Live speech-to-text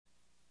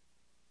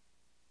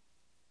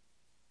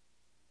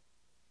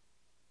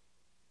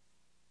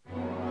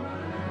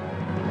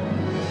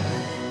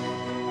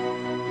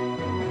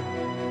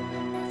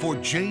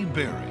Jay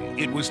Barry,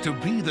 it was to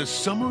be the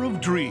summer of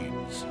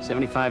dreams.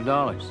 $75,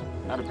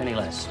 not a penny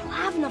less. I'll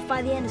have enough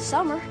by the end of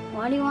summer.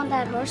 Why do you want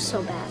that horse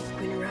so bad?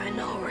 I'm gonna ride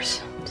the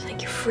horse. I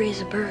think you're free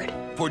as a bird.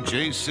 For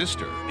Jay's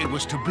sister, it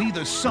was to be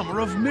the summer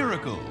of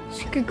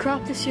miracles. Good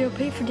crop this year will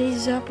pay for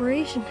Daisy's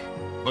operation.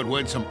 But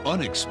when some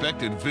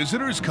unexpected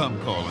visitors come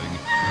calling,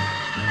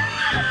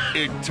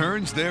 it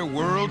turns their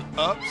world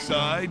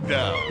upside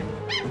down.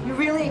 You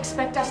really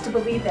expect us to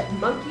believe that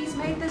monkeys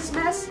made this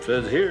mess?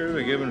 Says here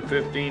they're giving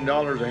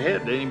 $15 a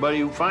head to anybody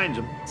who finds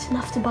them. It's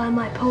enough to buy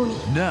my pony.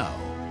 Now,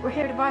 We're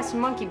here to buy some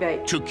monkey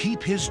bait. to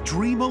keep his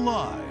dream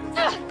alive,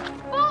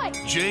 Boy!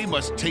 Jay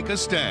must take a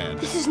stand.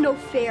 This is no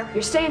fair.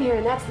 You're staying here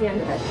and that's the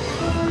end of it.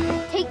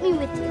 Take me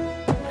with you.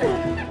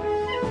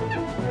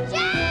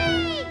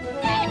 Jay!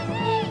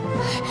 Daisy!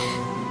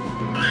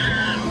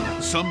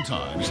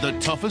 Sometimes the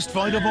toughest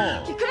fight of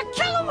all You're gonna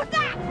kill him with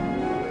that!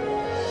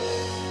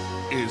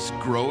 is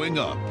growing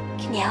up.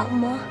 Can you help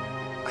him, Ma?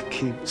 I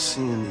keep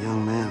seeing the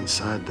young man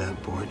inside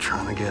that boy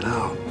trying to get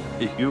out.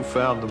 You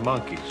found the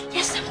monkeys.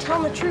 Yes, I'm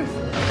telling the truth.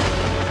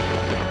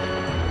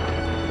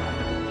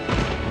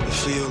 The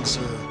fields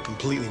are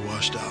completely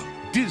washed out.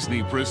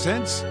 Disney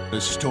presents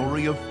the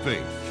story of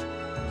faith,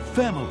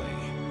 family,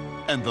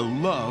 and the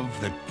love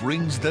that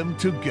brings them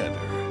together.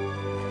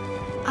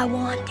 I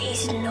want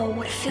Daisy to know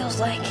what it feels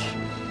like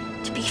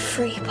to be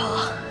free,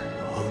 Pa.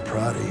 I'm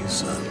proud of you,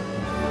 son.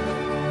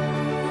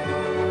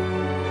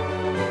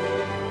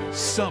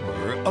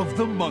 Summer of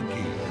the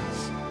Monkeys.